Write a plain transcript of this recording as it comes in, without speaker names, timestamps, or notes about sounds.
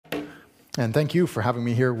And thank you for having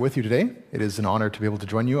me here with you today. It is an honor to be able to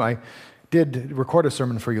join you. I did record a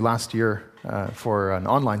sermon for you last year for an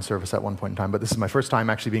online service at one point in time, but this is my first time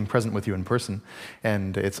actually being present with you in person.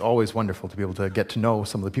 And it's always wonderful to be able to get to know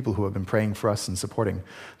some of the people who have been praying for us and supporting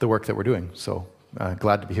the work that we're doing. So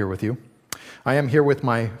glad to be here with you. I am here with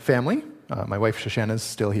my family. My wife Shoshana is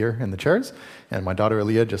still here in the chairs, and my daughter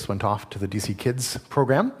Aaliyah just went off to the DC Kids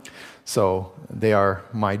program. So they are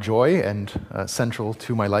my joy and central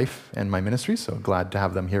to my life and my ministry, so glad to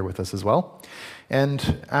have them here with us as well.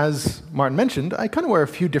 And as Martin mentioned, I kind of wear a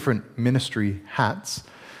few different ministry hats.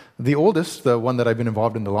 The oldest, the one that I've been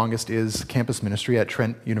involved in the longest, is campus ministry at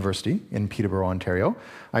Trent University in Peterborough, Ontario.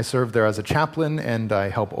 I serve there as a chaplain, and I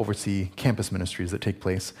help oversee campus ministries that take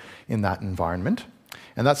place in that environment.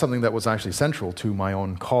 And that's something that was actually central to my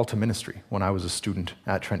own call to ministry when I was a student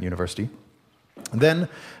at Trent University. Then,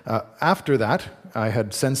 after that, I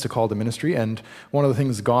had sensed a call to ministry, and one of the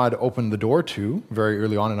things God opened the door to very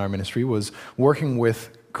early on in our ministry was working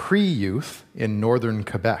with Cree youth in northern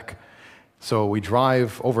Quebec. So we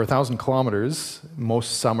drive over 1,000 kilometers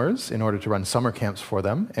most summers in order to run summer camps for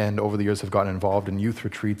them, and over the years have gotten involved in youth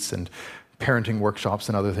retreats and parenting workshops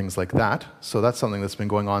and other things like that. So that's something that's been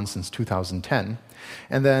going on since 2010.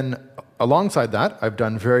 And then alongside that, I've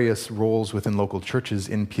done various roles within local churches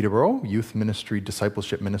in Peterborough, youth ministry,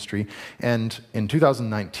 discipleship ministry. And in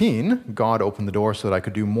 2019, God opened the door so that I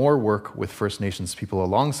could do more work with First Nations people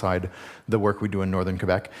alongside the work we do in northern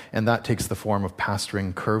Quebec. And that takes the form of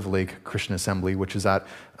pastoring Curve Lake Christian Assembly, which is at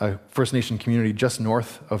a First Nation community just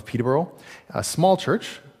north of Peterborough, a small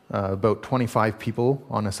church, about 25 people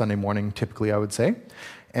on a Sunday morning, typically, I would say.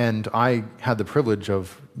 And I had the privilege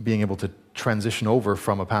of being able to transition over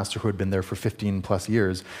from a pastor who had been there for 15 plus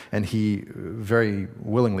years, and he very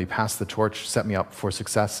willingly passed the torch, set me up for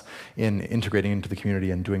success in integrating into the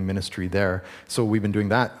community and doing ministry there. So we've been doing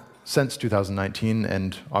that since 2019,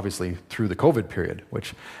 and obviously through the COVID period,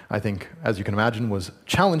 which I think, as you can imagine, was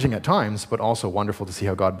challenging at times, but also wonderful to see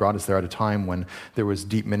how God brought us there at a time when there was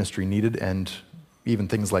deep ministry needed, and even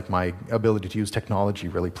things like my ability to use technology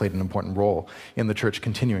really played an important role in the church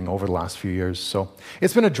continuing over the last few years. So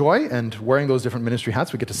it's been a joy, and wearing those different ministry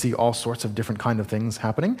hats, we get to see all sorts of different kind of things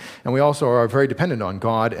happening. And we also are very dependent on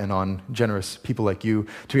God and on generous people like you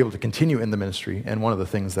to be able to continue in the ministry. And one of the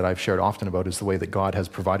things that I've shared often about is the way that God has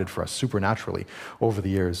provided for us supernaturally over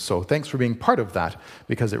the years. So thanks for being part of that,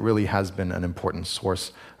 because it really has been an important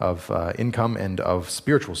source of income and of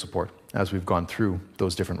spiritual support as we've gone through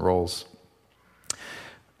those different roles.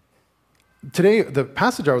 Today, the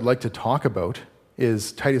passage I would like to talk about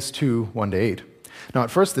is Titus 2, 1-8. Now, at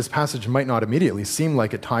first, this passage might not immediately seem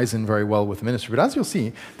like it ties in very well with ministry, but as you'll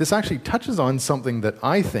see, this actually touches on something that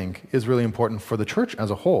I think is really important for the church as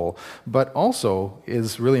a whole, but also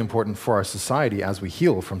is really important for our society as we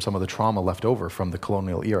heal from some of the trauma left over from the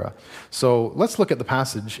colonial era. So let's look at the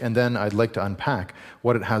passage, and then I'd like to unpack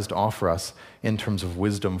what it has to offer us in terms of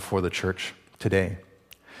wisdom for the church today.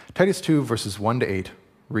 Titus 2, verses 1-8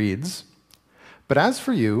 reads, "But as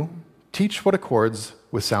for you, teach what accords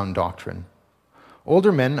with sound doctrine.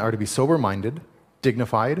 Older men are to be sober-minded,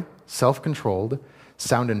 dignified, self-controlled,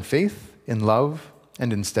 sound in faith, in love,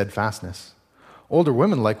 and in steadfastness. Older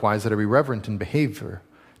women likewise are to be reverent in behavior,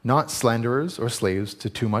 not slanderers or slaves to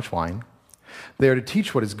too much wine. They are to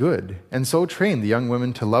teach what is good, and so train the young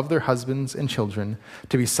women to love their husbands and children,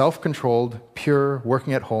 to be self-controlled, pure,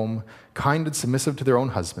 working at home, kind and submissive to their own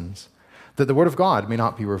husbands, that the word of God may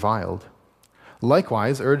not be reviled.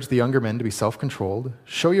 Likewise, urge the younger men to be self-controlled.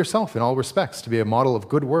 Show yourself in all respects to be a model of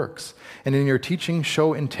good works, and in your teaching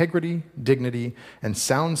show integrity, dignity, and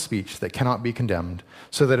sound speech that cannot be condemned,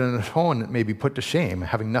 so that an opponent may be put to shame,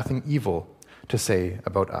 having nothing evil to say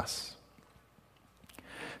about us."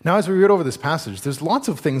 Now, as we read over this passage, there's lots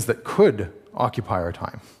of things that could occupy our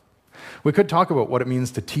time. We could talk about what it means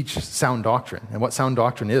to teach sound doctrine and what sound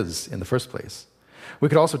doctrine is in the first place. We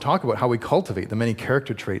could also talk about how we cultivate the many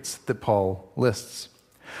character traits that Paul lists.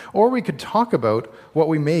 Or we could talk about what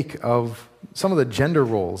we make of some of the gender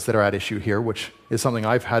roles that are at issue here, which is something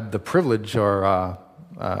I've had the privilege or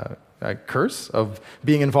a curse of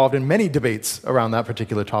being involved in many debates around that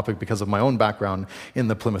particular topic because of my own background in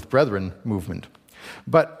the Plymouth Brethren movement.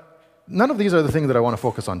 But none of these are the things that I want to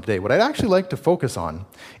focus on today. What I'd actually like to focus on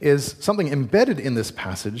is something embedded in this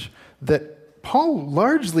passage that Paul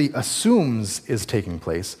largely assumes is taking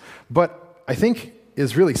place, but I think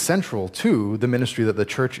is really central to the ministry that the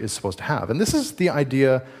church is supposed to have. And this is the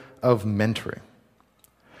idea of mentoring.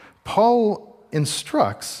 Paul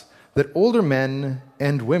instructs that older men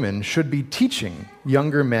and women should be teaching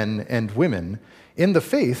younger men and women in the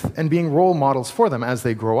faith and being role models for them as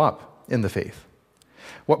they grow up in the faith.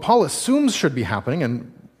 What Paul assumes should be happening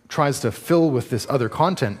and tries to fill with this other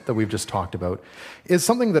content that we've just talked about is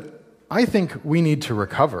something that I think we need to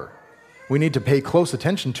recover. We need to pay close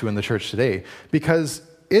attention to in the church today, because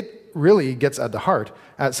it really gets at the heart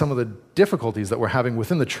at some of the difficulties that we're having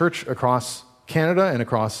within the church across Canada and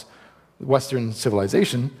across Western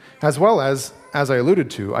civilization, as well as I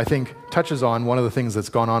alluded to, I think touches on one of the things that's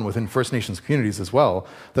gone on within First Nations communities as well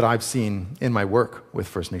that I've seen in my work with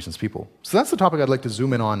First Nations people. So that's the topic I'd like to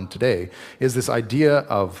zoom in on today, is this idea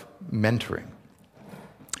of mentoring.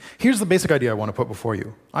 Here's the basic idea I want to put before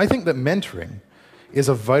you. I think that mentoring is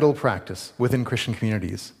a vital practice within Christian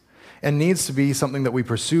communities and needs to be something that we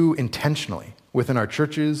pursue intentionally within our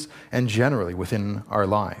churches and generally within our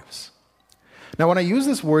lives. Now, when I use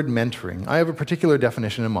this word mentoring, I have a particular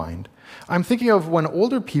definition in mind. I'm thinking of when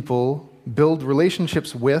older people build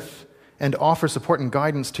relationships with and offer support and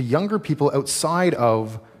guidance to younger people outside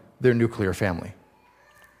of their nuclear family.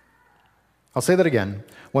 I'll say that again.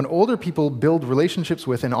 When older people build relationships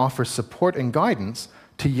with and offer support and guidance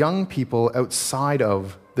to young people outside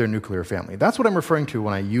of their nuclear family. That's what I'm referring to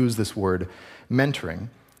when I use this word mentoring.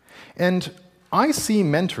 And I see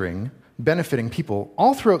mentoring benefiting people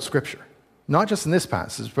all throughout Scripture. Not just in this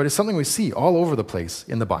passage, but it's something we see all over the place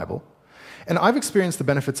in the Bible. And I've experienced the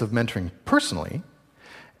benefits of mentoring personally,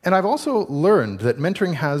 and I've also learned that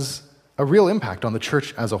mentoring has a real impact on the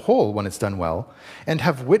church as a whole when it's done well, and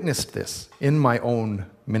have witnessed this in my own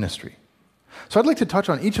ministry. So I'd like to touch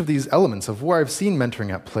on each of these elements of where I've seen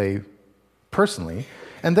mentoring at play personally,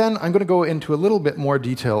 and then I'm going to go into a little bit more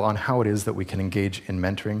detail on how it is that we can engage in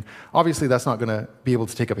mentoring. Obviously, that's not going to be able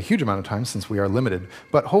to take up a huge amount of time since we are limited,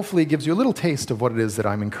 but hopefully it gives you a little taste of what it is that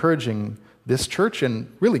I'm encouraging this church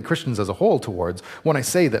and really Christians as a whole towards when I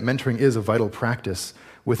say that mentoring is a vital practice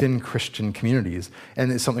within Christian communities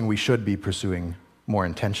and it's something we should be pursuing more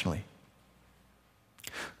intentionally.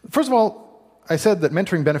 First of all, I said that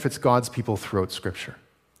mentoring benefits God's people throughout Scripture.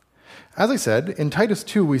 As I said, in Titus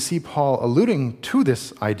 2, we see Paul alluding to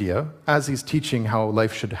this idea as he's teaching how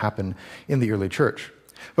life should happen in the early church.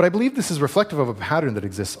 But I believe this is reflective of a pattern that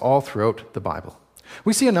exists all throughout the Bible.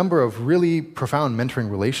 We see a number of really profound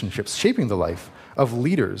mentoring relationships shaping the life of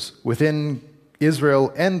leaders within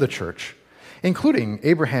Israel and the church, including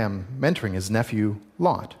Abraham mentoring his nephew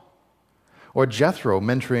Lot, or Jethro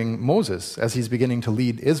mentoring Moses as he's beginning to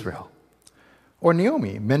lead Israel, or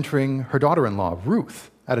Naomi mentoring her daughter-in-law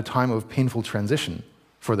Ruth at a time of painful transition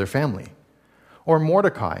for their family, or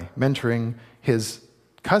Mordecai mentoring his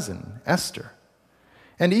cousin Esther.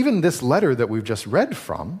 And even this letter that we've just read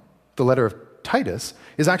from, the letter of Titus,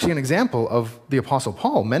 is actually an example of the Apostle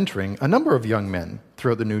Paul mentoring a number of young men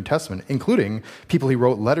throughout the New Testament, including people he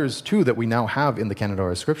wrote letters to that we now have in the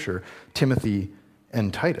Canada Scripture, Timothy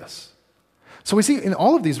and Titus. So we see in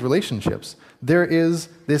all of these relationships, there is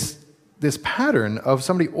this pattern of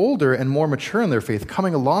somebody older and more mature in their faith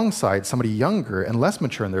coming alongside somebody younger and less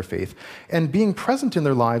mature in their faith and being present in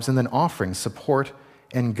their lives and then offering support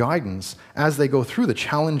and guidance as they go through the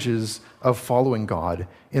challenges of following God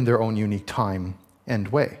in their own unique time and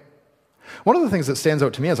way. One of the things that stands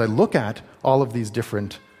out to me as I look at all of these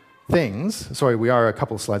different things, sorry, we are a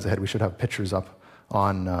couple of slides ahead, we should have pictures up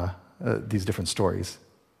on these different stories.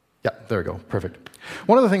 Yeah, there we go, perfect.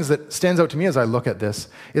 One of the things that stands out to me as I look at this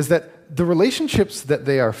is that the relationships that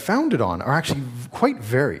they are founded on are actually quite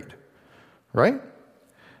varied, right?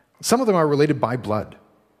 Some of them are related by blood.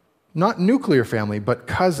 Not nuclear family, but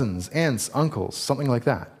cousins, aunts, uncles, something like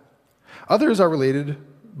that. Others are related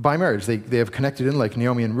by marriage. They have connected in, like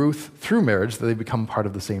Naomi and Ruth, through marriage, that they become part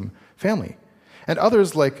of the same family. And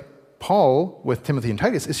others, like Paul with Timothy and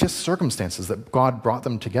Titus, it's just circumstances that God brought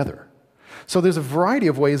them together. So there's a variety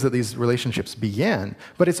of ways that these relationships began,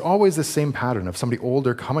 but it's always the same pattern of somebody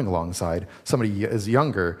older coming alongside somebody as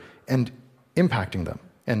younger and impacting them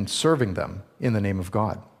and serving them in the name of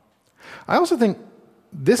God. I also think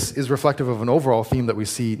this is reflective of an overall theme that we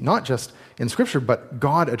see not just in Scripture, but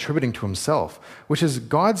God attributing to himself, which is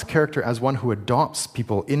God's character as one who adopts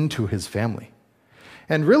people into his family.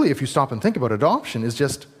 And really, if you stop and think about it, adoption is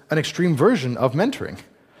just an extreme version of mentoring.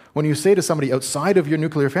 When you say to somebody outside of your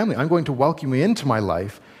nuclear family, I'm going to welcome you into my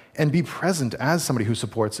life and be present as somebody who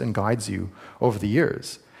supports and guides you over the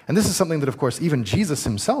years. And this is something that, of course, even Jesus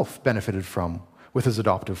himself benefited from with his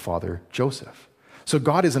adoptive father, Joseph. So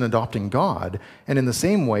God is an adopting God, and in the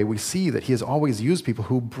same way, we see that he has always used people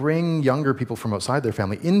who bring younger people from outside their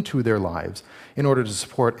family into their lives in order to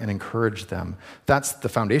support and encourage them. That's the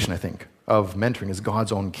foundation, I think, of mentoring, is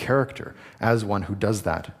God's own character as one who does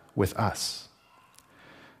that with us.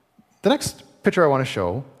 The next picture I want to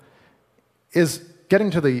show is getting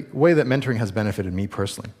to the way that mentoring has benefited me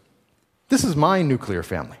personally. this is my nuclear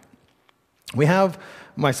family. We have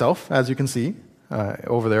myself, as you can see,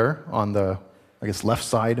 over there on the, left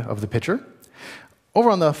side of the picture. Over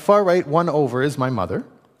on the far right, one over, is my mother.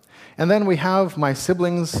 And then we have my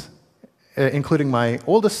siblings, including my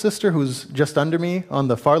oldest sister, who's just under me on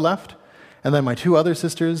the far left, and then my two other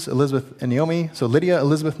sisters, Elizabeth and Naomi, so Lydia,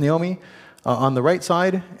 Elizabeth, Naomi, on the right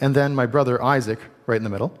side, and then my brother Isaac, right in the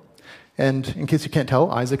middle. And in case you can't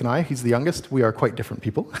tell, Isaac and I, he's the youngest, we are quite different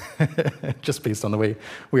people, just based on the way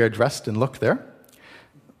we are dressed and look there.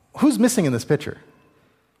 Who's missing in this picture?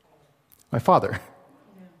 My father.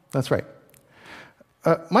 That's right.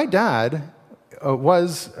 My dad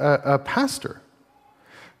was a pastor.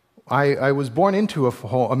 I was born into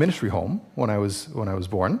a ministry home when I was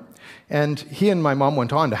born, and he and my mom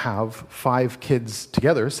went on to have 5 kids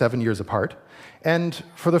together, 7 years apart. And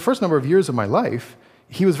for the first number of years of my life,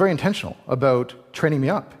 he was very intentional about training me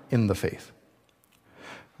up in the faith.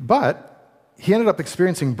 But he ended up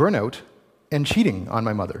experiencing burnout and cheating on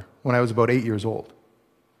my mother when I was about 8 years old,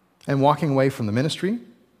 and walking away from the ministry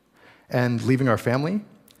and leaving our family,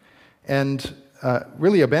 and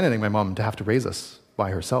really abandoning my mom to have to raise us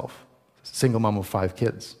by herself, single mom of 5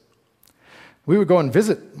 kids. We would go and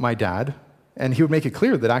visit my dad, and he would make it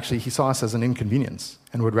clear that actually he saw us as an inconvenience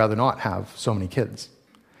and would rather not have so many kids.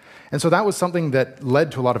 And so that was something that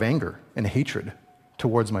led to a lot of anger and hatred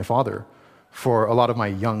towards my father for a lot of my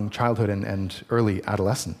young childhood and early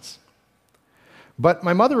adolescence. But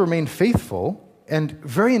my mother remained faithful and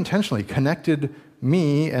very intentionally connected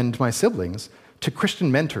me and my siblings to Christian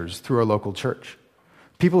mentors through our local church.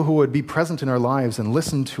 People who would be present in our lives and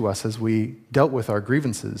listen to us as we dealt with our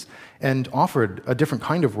grievances and offered a different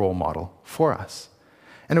kind of role model for us.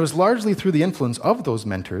 And it was largely through the influence of those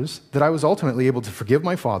mentors that I was ultimately able to forgive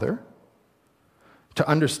my father, to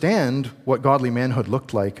understand what godly manhood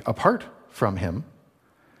looked like apart from him,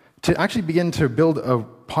 to actually begin to build a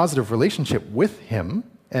positive relationship with him,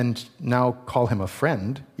 and now call him a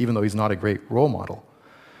friend, even though he's not a great role model,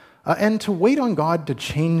 and to wait on God to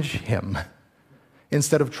change him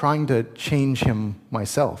instead of trying to change him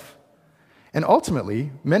myself. And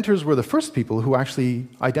ultimately, mentors were the first people who actually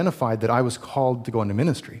identified that I was called to go into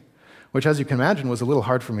ministry, which, as you can imagine, was a little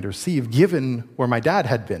hard for me to receive, given where my dad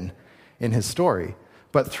had been in his story.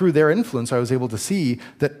 But through their influence, I was able to see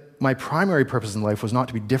that my primary purpose in life was not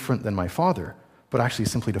to be different than my father, but actually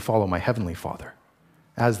simply to follow my heavenly Father,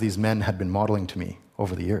 as these men had been modeling to me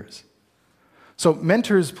over the years. So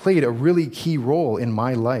mentors played a really key role in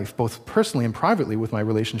my life, both personally and privately with my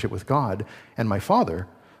relationship with God and my father,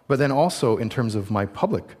 but then also in terms of my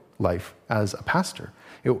public life as a pastor.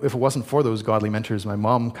 If it wasn't for those godly mentors my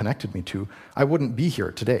mom connected me to, I wouldn't be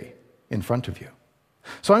here today in front of you.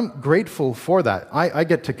 So I'm grateful for that. I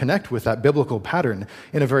get to connect with that biblical pattern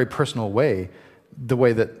in a very personal way. The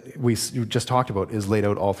way that we just talked about is laid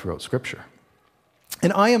out all throughout Scripture.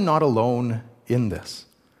 And I am not alone in this.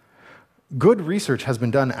 Good research has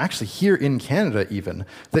been done, actually here in Canada even,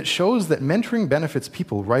 that shows that mentoring benefits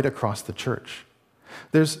people right across the church.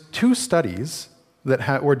 There's 2 studies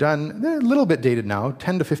that were done, they're a little bit dated now,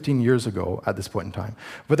 10 to 15 years ago at this point in time,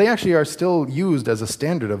 but they actually are still used as a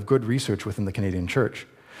standard of good research within the Canadian church.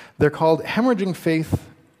 They're called Hemorrhaging Faith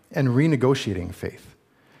and Renegotiating Faith.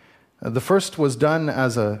 The first was done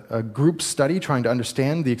as a group study trying to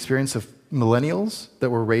understand the experience of millennials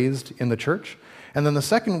that were raised in the church. And then the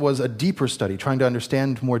second was a deeper study, trying to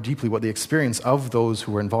understand more deeply what the experience of those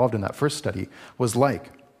who were involved in that first study was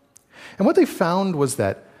like. And what they found was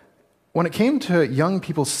that when it came to young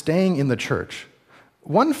people staying in the church,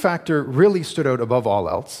 one factor really stood out above all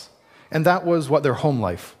else, and that was what their home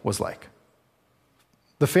life was like.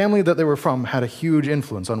 The family that they were from had a huge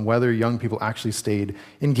influence on whether young people actually stayed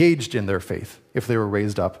engaged in their faith, if they were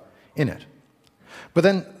raised up in it. But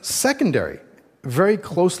then secondary, very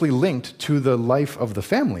closely linked to the life of the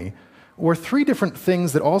family, were 3 different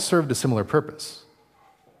things that all served a similar purpose: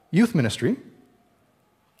 youth ministry,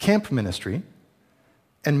 camp ministry,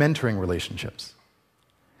 and mentoring relationships.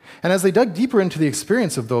 And as they dug deeper into the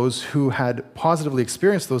experience of those who had positively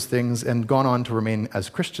experienced those things and gone on to remain as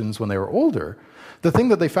Christians when they were older, the thing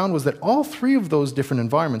that they found was that all 3 of those different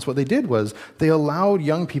environments, what they did was they allowed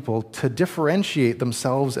young people to differentiate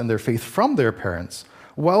themselves and their faith from their parents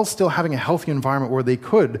while still having a healthy environment where they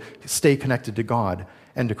could stay connected to God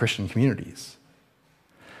and to Christian communities.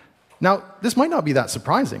 Now, this might not be that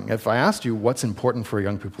surprising. If I asked you what's important for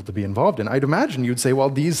young people to be involved in, I'd imagine you'd say, well,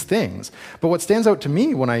 these things. But what stands out to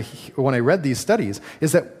me when I read these studies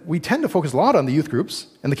is that we tend to focus a lot on the youth groups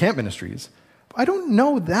and the camp ministries. I don't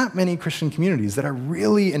know that many Christian communities that are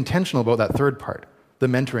really intentional about that third part, the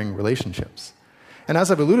mentoring relationships. And as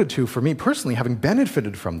I've alluded to, for me personally, having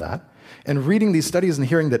benefited from that, and reading these studies and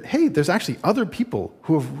hearing that, hey, there's actually other people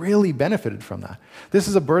who have really benefited from that. This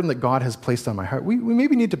is a burden that God has placed on my heart. We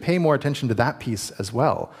maybe need to pay more attention to that piece as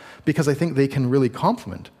well, because I think they can really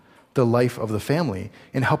complement the life of the family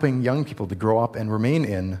in helping young people to grow up and remain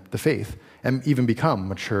in the faith and even become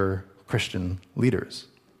mature Christian leaders.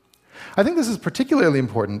 I think this is particularly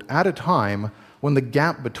important at a time when the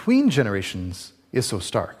gap between generations is so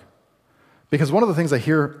stark. Because one of the things I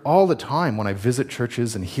hear all the time when I visit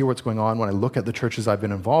churches and hear what's going on, when I look at the churches I've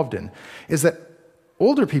been involved in, is that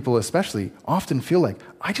older people especially often feel like,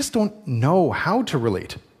 I just don't know how to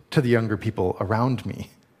relate to the younger people around me.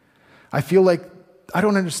 I feel like I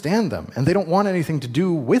don't understand them, and they don't want anything to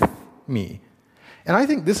do with me. And I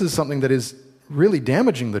think this is something that is really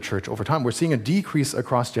damaging the church over time. We're seeing a decrease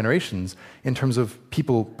across generations in terms of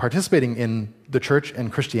people participating in the church and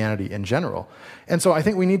Christianity in general. And so I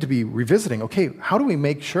think we need to be revisiting, okay, how do we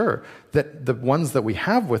make sure that the ones that we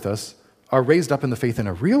have with us are raised up in the faith in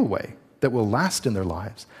a real way that will last in their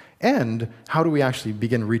lives? And how do we actually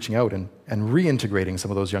begin reaching out and reintegrating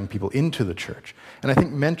some of those young people into the church? And I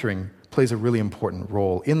think mentoring plays a really important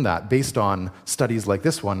role in that, based on studies like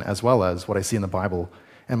this one, as well as what I see in the Bible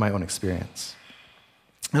and my own experience.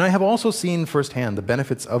 And I have also seen firsthand the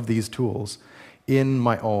benefits of these tools in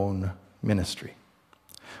my own ministry.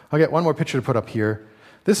 I'll get one more picture to put up here.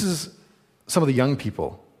 This is some of the young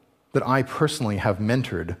people that I personally have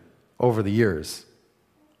mentored over the years.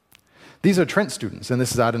 These are Trent students, and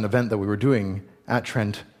this is at an event that we were doing at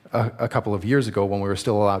Trent a couple of years ago when we were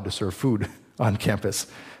still allowed to serve food on campus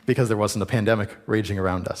because there wasn't a pandemic raging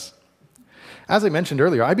around us. As I mentioned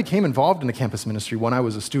earlier, I became involved in the campus ministry when I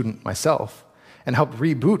was a student myself and helped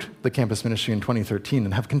reboot the campus ministry in 2013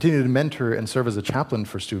 and have continued to mentor and serve as a chaplain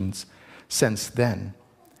for students since then.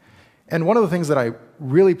 And one of the things that I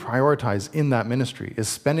really prioritize in that ministry is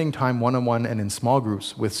spending time one-on-one and in small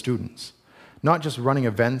groups with students, not just running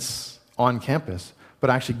events on campus, but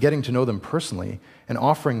actually getting to know them personally and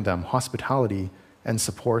offering them hospitality and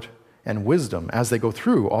support and wisdom as they go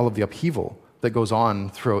through all of the upheaval that goes on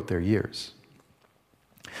throughout their years.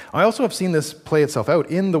 I also have seen this play itself out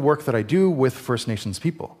in the work that I do with First Nations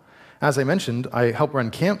people. As I mentioned, I help run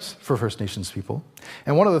camps for First Nations people,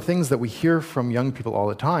 and one of the things that we hear from young people all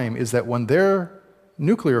the time is that when their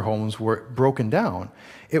nuclear homes were broken down,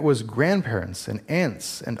 it was grandparents and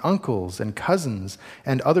aunts and uncles and cousins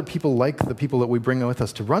and other people like the people that we bring with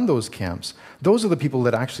us to run those camps. Those are the people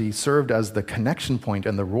that actually served as the connection point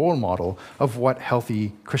and the role model of what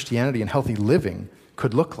healthy Christianity and healthy living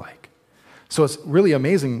could look like. So it's really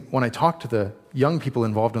amazing when I talk to the young people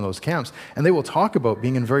involved in those camps, and they will talk about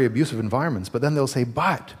being in very abusive environments, but then they'll say,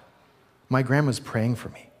 but my grandma's praying for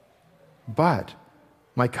me. But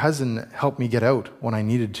my cousin helped me get out when I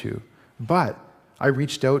needed to. But I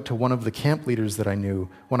reached out to one of the camp leaders that I knew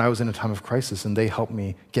when I was in a time of crisis, and they helped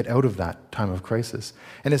me get out of that time of crisis.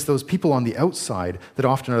 And it's those people on the outside that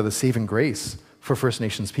often are the saving grace for First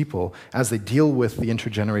Nations people as they deal with the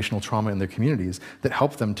intergenerational trauma in their communities that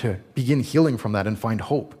help them to begin healing from that and find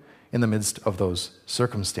hope in the midst of those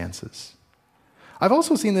circumstances. I've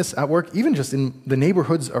also seen this at work even just in the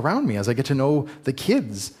neighborhoods around me as I get to know the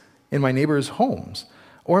kids in my neighbors' homes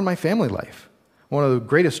or in my family life. One of the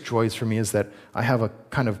greatest joys for me is that I have a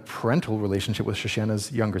kind of parental relationship with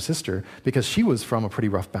Shoshana's younger sister because she was from a pretty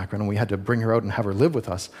rough background and we had to bring her out and have her live with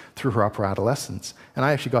us through her upper adolescence. And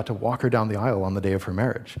I actually got to walk her down the aisle on the day of her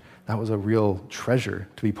marriage. That was a real treasure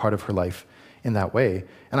to be part of her life in that way.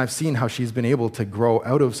 And I've seen how she's been able to grow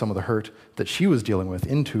out of some of the hurt that she was dealing with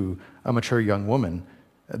into a mature young woman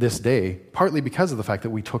this day, partly because of the fact that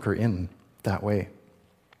we took her in that way.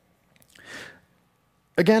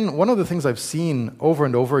 Again, one of the things I've seen over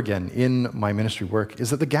and over again in my ministry work is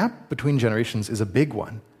that the gap between generations is a big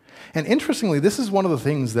one. And interestingly, this is one of the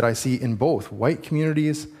things that I see in both white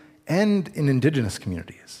communities and in Indigenous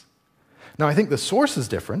communities. Now, I think the source is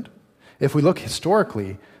different. If we look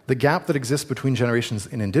historically, the gap that exists between generations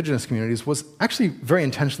in Indigenous communities was actually very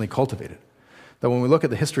intentionally cultivated. That when we look at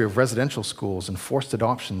the history of residential schools and forced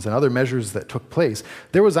adoptions and other measures that took place,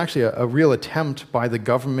 there was actually a real attempt by the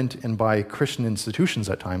government and by Christian institutions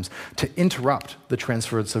at times to interrupt the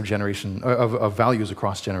transference of values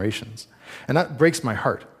across generations. And that breaks my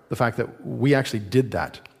heart, the fact that we actually did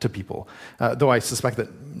that to people. Though I suspect that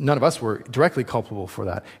none of us were directly culpable for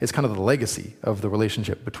that. It's kind of the legacy of the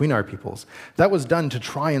relationship between our peoples. That was done to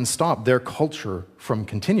try and stop their culture from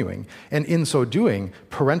continuing. And in so doing,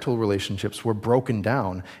 parental relationships were broken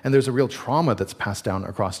down, and there's a real trauma that's passed down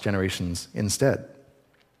across generations instead.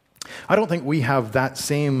 I don't think we have that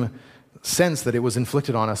same sense that it was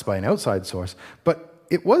inflicted on us by an outside source, but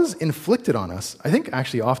it was inflicted on us, I think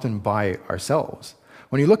actually often by ourselves.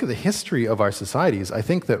 When you look at the history of our societies, I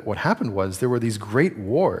think that what happened was there were these great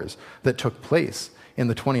wars that took place in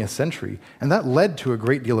the 20th century, and that led to a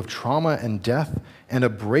great deal of trauma and death and a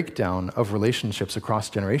breakdown of relationships across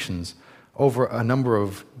generations over a number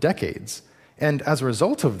of decades. And as a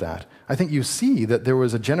result of that, I think you see that there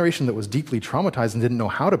was a generation that was deeply traumatized and didn't know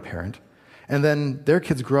how to parent, and then their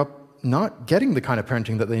kids grew up not getting the kind of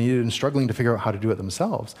parenting that they needed and struggling to figure out how to do it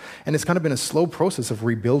themselves. And it's kind of been a slow process of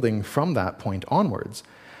rebuilding from that point onwards.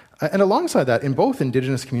 And alongside that, in both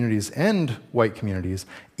Indigenous communities and white communities,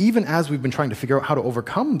 even as we've been trying to figure out how to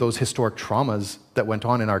overcome those historic traumas that went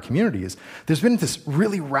on in our communities, there's been this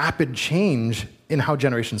really rapid change in how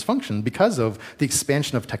generations function because of the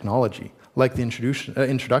expansion of technology, like the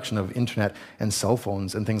introduction of internet and cell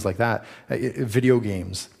phones and things like that, video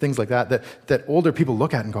games, things like that older people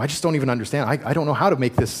look at and go, I just don't even understand. I don't know how to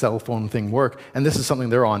make this cell phone thing work, and this is something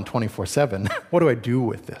they're on 24/7. What do I do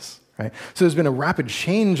with this? Right? So there's been a rapid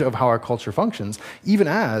change of how our culture functions, even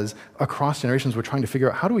as across generations we're trying to figure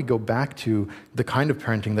out how do we go back to the kind of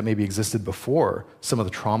parenting that maybe existed before some of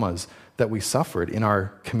the traumas that we suffered in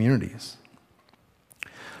our communities.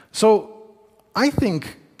 So I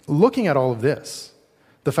think looking at all of this,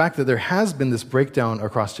 the fact that there has been this breakdown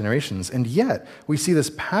across generations, and yet we see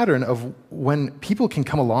this pattern of when people can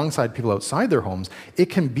come alongside people outside their homes, it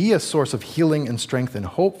can be a source of healing and strength and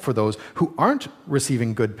hope for those who aren't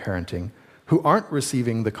receiving good parenting, who aren't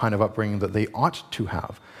receiving the kind of upbringing that they ought to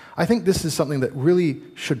have. I think this is something that really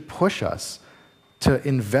should push us to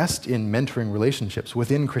invest in mentoring relationships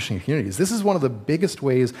within Christian communities. This is one of the biggest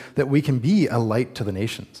ways that we can be a light to the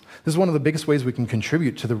nations. This is one of the biggest ways we can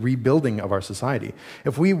contribute to the rebuilding of our society.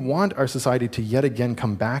 If we want our society to yet again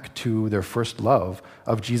come back to their first love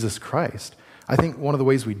of Jesus Christ, I think one of the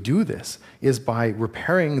ways we do this is by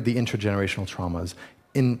repairing the intergenerational traumas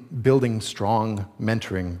in building strong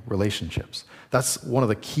mentoring relationships. That's one of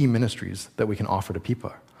the key ministries that we can offer to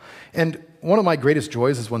people. And one of my greatest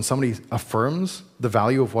joys is when somebody affirms the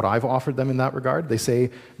value of what I've offered them in that regard. They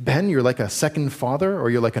say, Ben, you're like a second father, or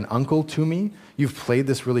you're like an uncle to me. You've played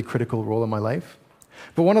this really critical role in my life.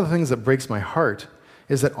 But one of the things that breaks my heart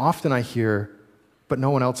is that often I hear, but no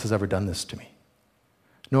one else has ever done this to me.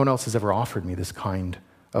 No one else has ever offered me this kind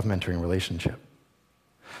of mentoring relationship.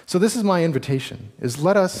 So this is my invitation, is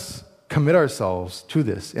let us commit ourselves to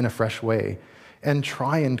this in a fresh way and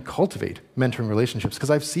try and cultivate mentoring relationships, because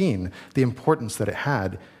I've seen the importance that it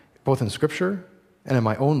had both in Scripture and in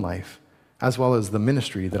my own life, as well as the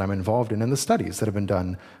ministry that I'm involved in and the studies that have been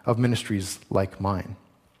done of ministries like mine.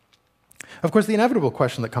 Of course, the inevitable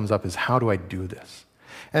question that comes up is, how do I do this?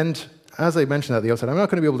 And as I mentioned at the outset, I'm not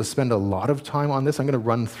going to be able to spend a lot of time on this. I'm going to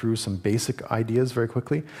run through some basic ideas very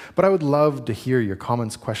quickly, but I would love to hear your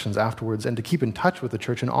comments, questions afterwards, and to keep in touch with the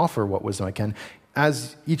church and offer what wisdom I can,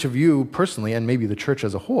 as each of you personally, and maybe the church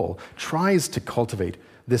as a whole, tries to cultivate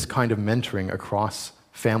this kind of mentoring across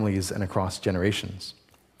families and across generations.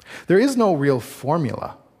 There is no real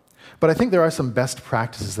formula, but I think there are some best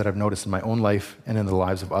practices that I've noticed in my own life and in the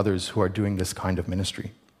lives of others who are doing this kind of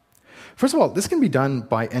ministry. First of all, this can be done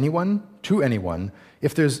by anyone to anyone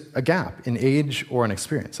if there's a gap in age or in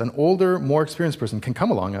experience. An older, more experienced person can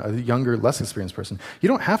come along, a younger, less experienced person. You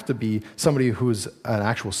don't have to be somebody who's an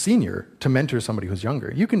actual senior to mentor somebody who's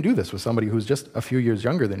younger. You can do this with somebody who's just a few years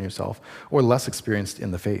younger than yourself or less experienced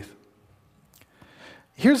in the faith.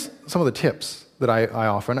 Here's some of the tips that I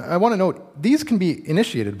offer, and I want to note, these can be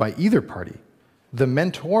initiated by either party, the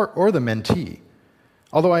mentor or the mentee,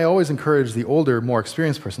 although I always encourage the older, more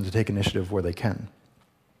experienced person to take initiative where they can.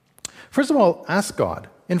 First of all, ask God.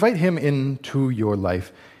 Invite Him into your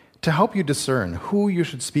life to help you discern who you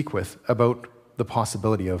should speak with about the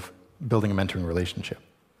possibility of building a mentoring relationship.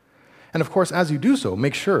 And of course, as you do so,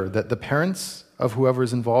 make sure that the parents of whoever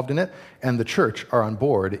is involved in it and the church are on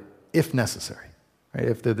board if necessary. Right?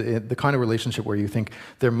 If the kind of relationship where you think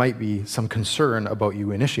there might be some concern about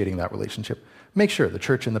you initiating that relationship, make sure the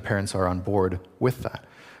church and the parents are on board with that.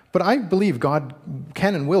 But I believe God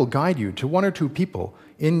can and will guide you to one or two people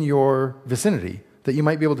in your vicinity that you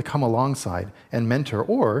might be able to come alongside and mentor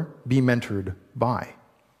or be mentored by.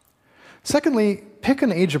 Secondly, pick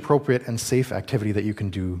an age-appropriate and safe activity that you can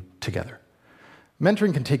do together.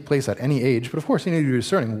 Mentoring can take place at any age, but of course you need to be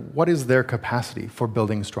discerning what is their capacity for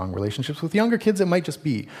building strong relationships. With younger kids, it might just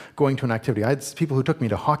be going to an activity. I had people who took me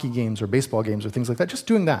to hockey games or baseball games or things like that. Just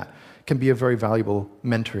doing that can be a very valuable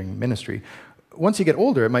mentoring ministry. Once you get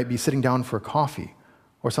older, it might be sitting down for coffee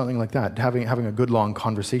or something like that, having a good long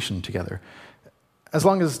conversation together, as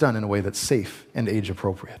long as it's done in a way that's safe and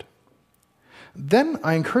age-appropriate. Then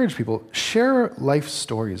I encourage people, share life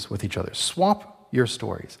stories with each other. Swap your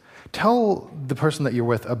stories. Tell the person that you're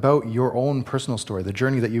with about your own personal story, the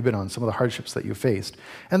journey that you've been on, some of the hardships that you faced,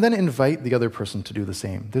 and then invite the other person to do the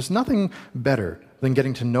same. There's nothing better than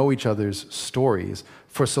getting to know each other's stories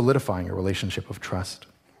for solidifying a relationship of trust.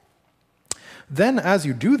 Then, as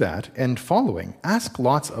you do that and following, ask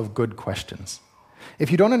lots of good questions. If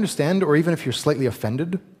you don't understand, or even if you're slightly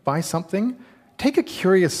offended by something, take a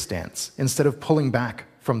curious stance instead of pulling back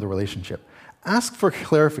from the relationship. Ask for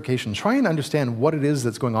clarification. Try and understand what it is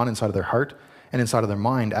that's going on inside of their heart and inside of their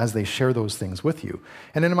mind as they share those things with you.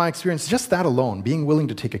 And in my experience, just that alone, being willing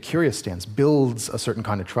to take a curious stance, builds a certain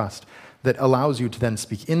kind of trust that allows you to then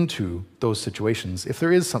speak into those situations if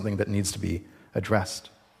there is something that needs to be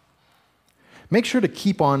addressed. Make sure to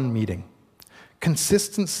keep on meeting.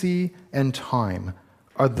 Consistency and time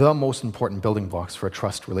are the most important building blocks for a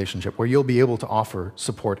trust relationship where you'll be able to offer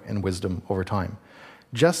support and wisdom over time.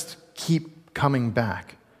 Just keep coming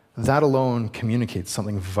back. That alone communicates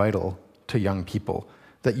something vital to young people,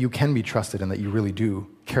 that you can be trusted and that you really do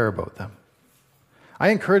care about them. I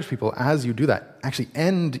encourage people, as you do that, actually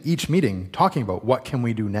end each meeting talking about what can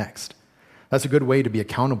we do next. That's a good way to be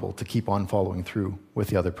accountable, to keep on following through with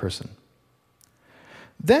the other person.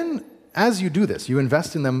 Then, as you do this, you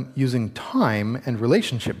invest in them using time and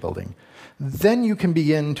relationship building. Then you can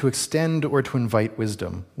begin to extend or to invite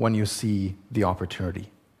wisdom when you see the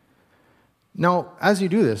opportunity. Now, as you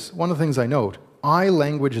do this, one of the things I note, I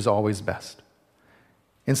language is always best.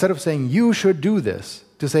 Instead of saying, you should do this,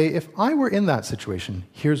 to say, if I were in that situation,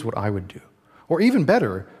 here's what I would do. Or even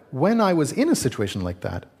better, when I was in a situation like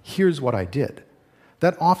that, here's what I did.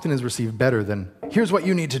 That often is received better than, here's what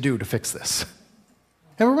you need to do to fix this.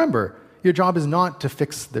 And remember, your job is not to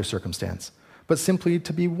fix their circumstance, but simply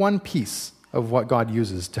to be one piece of what God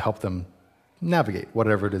uses to help them navigate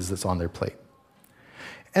whatever it is that's on their plate.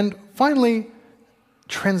 And finally,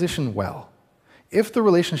 transition well. If the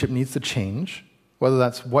relationship needs to change, whether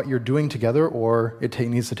that's what you're doing together or it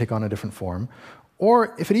needs to take on a different form,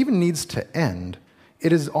 or if it even needs to end,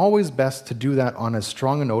 it is always best to do that on as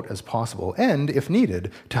strong a note as possible, and, if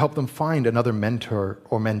needed, to help them find another mentor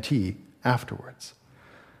or mentee afterwards.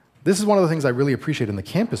 This is one of the things I really appreciate in the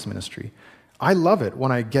campus ministry. I love it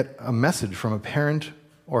when I get a message from a parent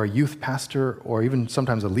or a youth pastor or even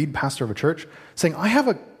sometimes a lead pastor of a church saying, I have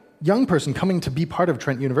a young person coming to be part of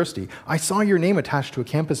Trent University. I saw your name attached to a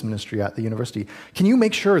campus ministry at the university. Can you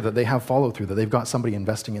make sure that they have follow-through, that they've got somebody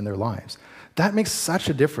investing in their lives? That makes such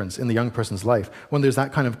a difference in the young person's life when there's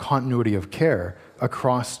that kind of continuity of care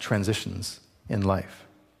across transitions in life.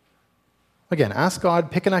 Again, ask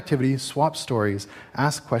God, pick an activity, swap stories,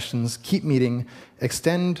 ask questions, keep meeting,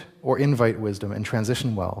 extend or invite wisdom, and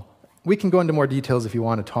transition well. We can go into more details if you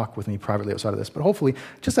want to talk with me privately outside of this, but hopefully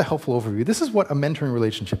just a helpful overview. This is what a mentoring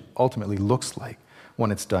relationship ultimately looks like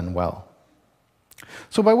when it's done well.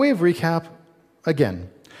 So by way of recap, again,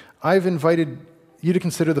 I've invited you to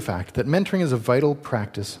consider the fact that mentoring is a vital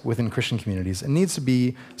practice within Christian communities and needs to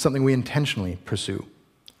be something we intentionally pursue.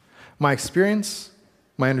 My experience,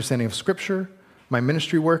 my understanding of Scripture, my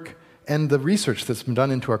ministry work, and the research that's been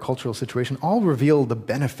done into our cultural situation all reveal the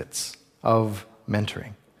benefits of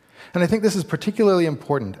mentoring. And I think this is particularly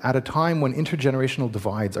important at a time when intergenerational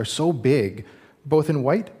divides are so big, both in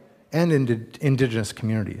white and in indigenous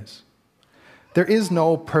communities. There is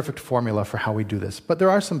no perfect formula for how we do this, but there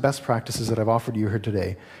are some best practices that I've offered you here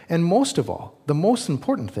today. And most of all, the most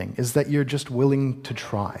important thing is that you're just willing to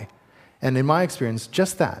try. And in my experience,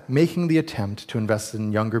 just that, making the attempt to invest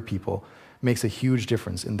in younger people, makes a huge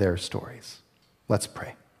difference in their stories. Let's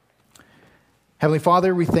pray. Heavenly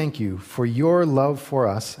Father, we thank you for your love for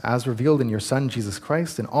us as revealed in your Son, Jesus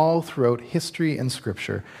Christ, and all throughout history and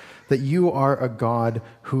Scripture, that you are a God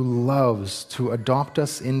who loves to adopt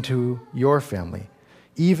us into your family,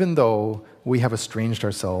 even though we have estranged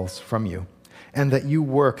ourselves from you, and that you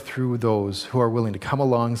work through those who are willing to come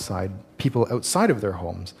alongside people outside of their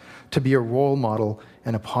homes to be a role model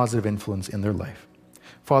and a positive influence in their life.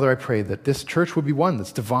 Father, I pray that this church would be one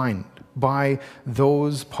that's defined by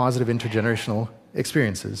those positive intergenerational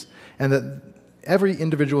experiences, and that every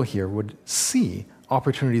individual here would see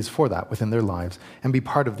opportunities for that within their lives and be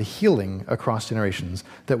part of the healing across generations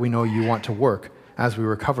that we know you want to work as we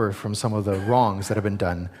recover from some of the wrongs that have been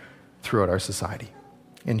done throughout our society.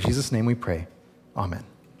 In Jesus' name we pray. Amen.